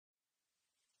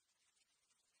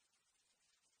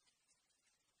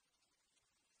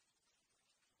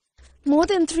More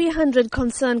than 300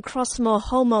 concerned Crossmoor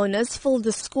homeowners filled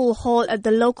the school hall at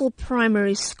the local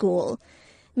primary school.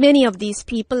 Many of these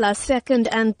people are second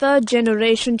and third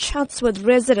generation Chatsworth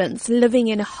residents living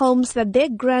in homes that their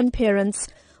grandparents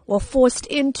were forced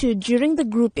into during the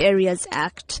Group Areas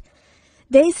Act.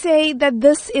 They say that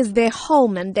this is their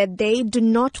home and that they do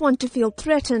not want to feel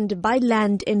threatened by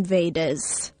land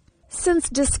invaders. Since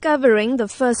discovering the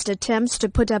first attempts to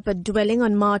put up a dwelling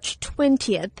on March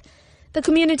 20th, the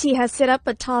community has set up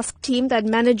a task team that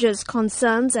manages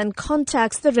concerns and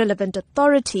contacts the relevant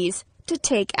authorities to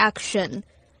take action.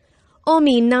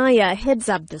 Omi Naya heads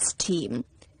up this team.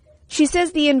 She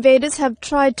says the invaders have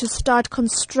tried to start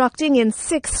constructing in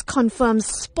 6 confirmed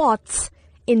spots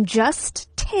in just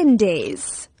 10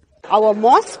 days. Our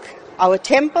mosque, our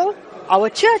temple, our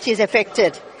church is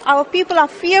affected. Our people are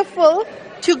fearful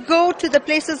to go to the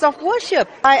places of worship.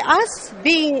 By us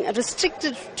being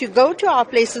restricted to go to our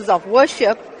places of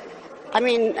worship, what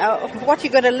are you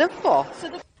going to live for?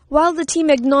 While the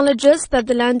team acknowledges that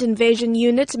the Land Invasion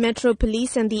Unit, Metro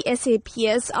Police and the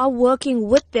SABC are working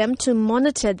with them to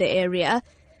monitor the area,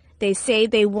 they say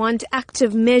they want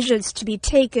active measures to be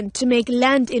taken to make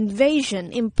land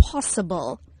invasion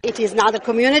impossible. It is now the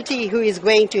community who is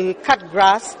going to cut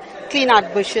grass, clean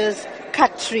out bushes,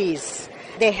 cut trees.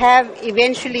 They have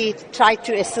eventually tried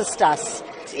to assist us.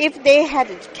 If they had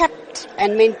kept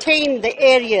and maintained the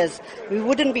areas, we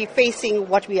wouldn't be facing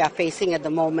what we are facing at the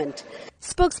moment.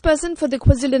 Spokesperson for the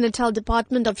KwaZulu-Natal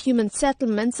Department of Human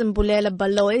Settlements, Mbulela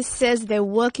Baloy, says they're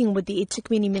working with the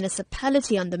eThekwini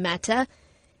municipality on the matter,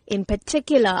 in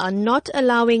particular are not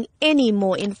allowing any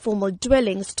more informal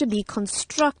dwellings to be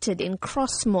constructed in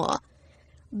Crossmoor.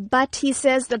 But he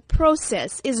says the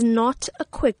process is not a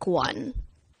quick one.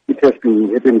 It has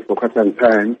been happening for quite some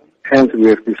time. Hence, we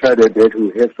have decided that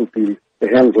we have to be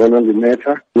hands-on on the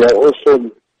matter. We are also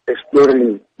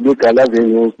exploring legal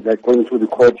avenues like going to the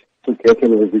court to get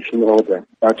an eviction order.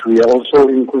 But we are also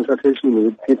in consultation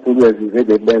with people who have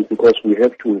invaded land because we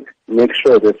have to make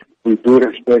sure that we do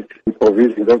respect the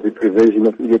provisions of the Prevention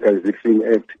of Illegal Eviction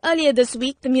Act. Earlier this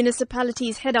week, the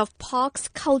municipality's head of Parks,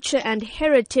 Culture and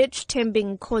Heritage,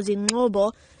 Tembing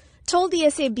Khozi-Ngobo, told the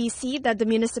SABC that the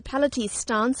municipality's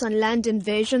stance on land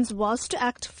invasions was to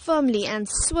act firmly and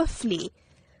swiftly.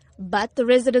 But the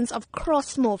residents of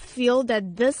Crossmoor feel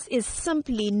that this is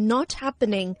simply not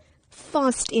happening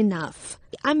fast enough.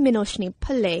 I'm Minoshni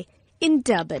Pillay in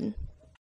Durban.